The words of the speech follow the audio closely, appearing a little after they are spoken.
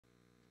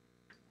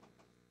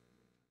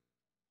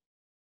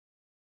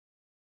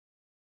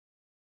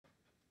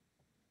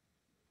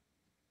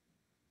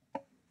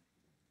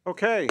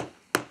Okay.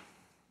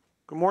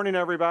 Good morning,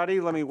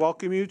 everybody. Let me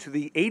welcome you to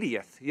the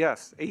 80th,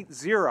 yes,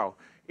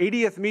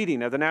 80th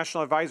meeting of the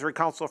National Advisory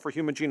Council for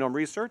Human Genome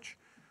Research.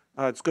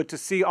 It's good to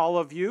see all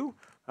of you.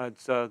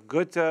 It's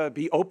good to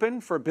be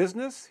open for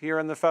business here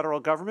in the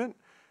federal government.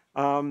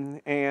 We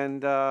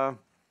have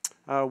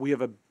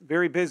a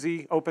very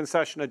busy open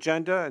session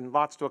agenda and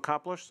lots to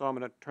accomplish. So I'm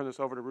going to turn this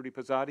over to Rudy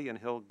Pozzatti, and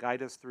he'll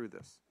guide us through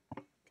this.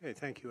 Okay,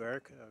 thank you,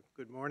 Eric.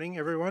 Good morning,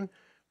 everyone.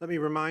 Let me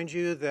remind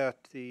you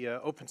that the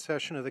open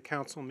session of the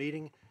council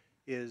meeting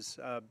is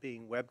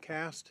being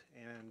webcast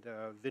and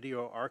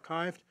video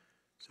archived,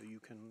 so you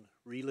can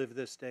relive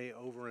this day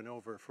over and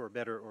over for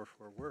better or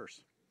for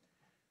worse.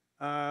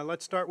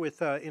 Let's start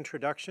with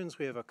introductions.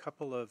 We have a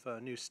couple of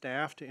new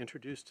staff to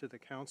introduce to the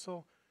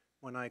council.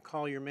 When I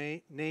call your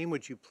name,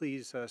 would you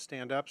please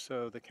stand up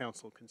so the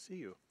council can see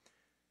you?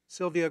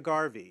 Sylvia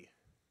Garvey.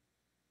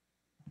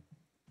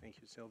 Thank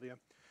you, Sylvia.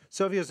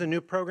 Sylvia is a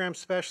new program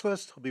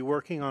specialist who'll be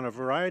working on a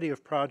variety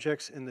of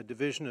projects in the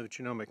Division of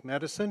Genomic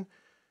Medicine.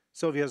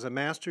 Sylvia has a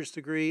master's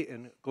degree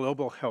in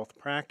global health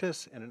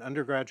practice and an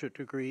undergraduate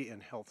degree in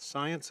health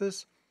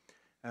sciences.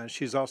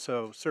 She's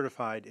also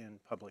certified in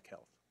public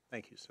health.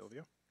 Thank you,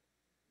 Sylvia.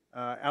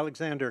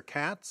 Alexander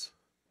Katz.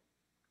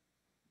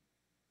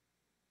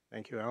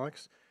 Thank you,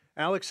 Alex.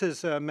 Alex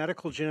is a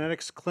medical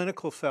genetics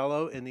clinical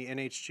fellow in the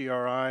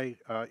NHGRI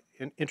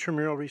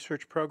intramural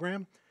research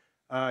program.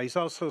 He's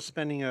also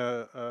spending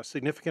a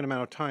significant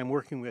amount of time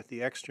working with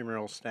the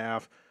extramural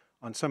staff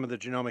on some of the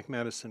genomic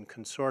medicine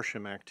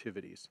consortium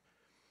activities.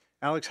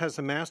 Alex has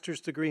a master's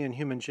degree in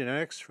human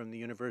genetics from the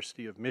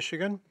University of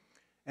Michigan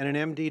and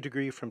an MD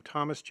degree from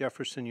Thomas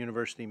Jefferson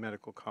University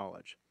Medical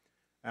College.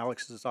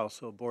 Alex is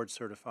also board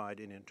certified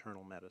in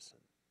internal medicine.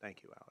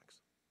 Thank you,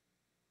 Alex.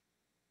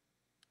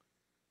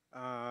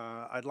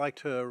 I'd like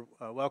to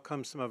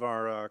welcome some of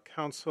our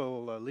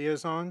council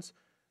liaisons.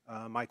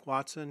 Mike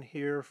Watson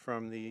here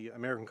from the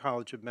American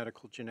College of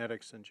Medical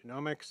Genetics and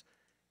Genomics,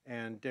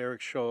 and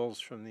Derek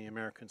Scholes from the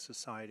American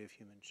Society of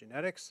Human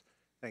Genetics.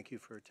 Thank you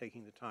for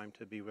taking the time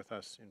to be with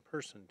us in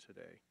person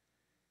today.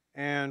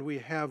 And we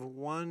have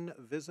one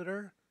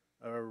visitor,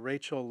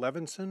 Rachel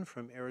Levinson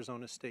from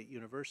Arizona State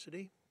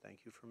University.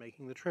 Thank you for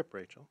making the trip,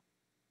 Rachel.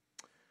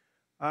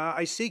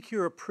 I seek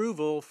your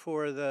approval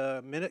for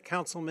the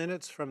council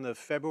minutes from the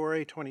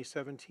February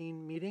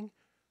 2017 meeting.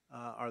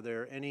 Are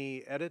there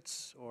any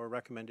edits or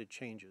recommended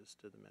changes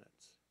to the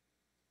minutes?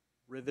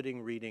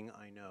 Riveting reading,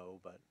 I know,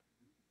 but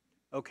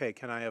okay,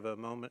 can I have a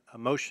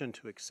motion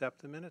to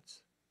accept the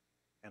minutes?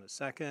 And a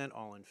second,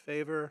 all in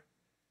favor?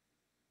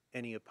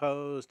 Any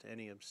opposed,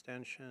 any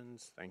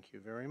abstentions? Thank you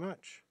very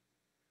much.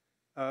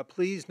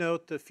 Please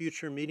note the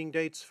future meeting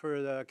dates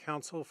for the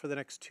council for the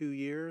next 2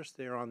 years.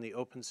 They're on the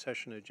open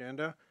session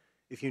agenda.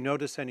 If you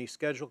notice any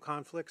schedule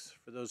conflicts,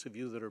 for those of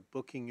you that are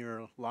booking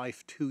your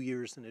life 2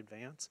 years in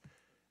advance,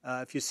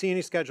 if you see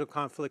any schedule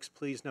conflicts,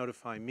 please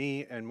notify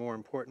me and, more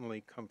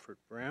importantly, Comfort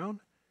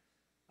Brown.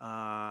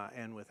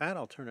 And with that,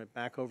 I'll turn it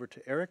back over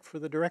to Eric for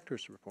the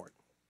director's report.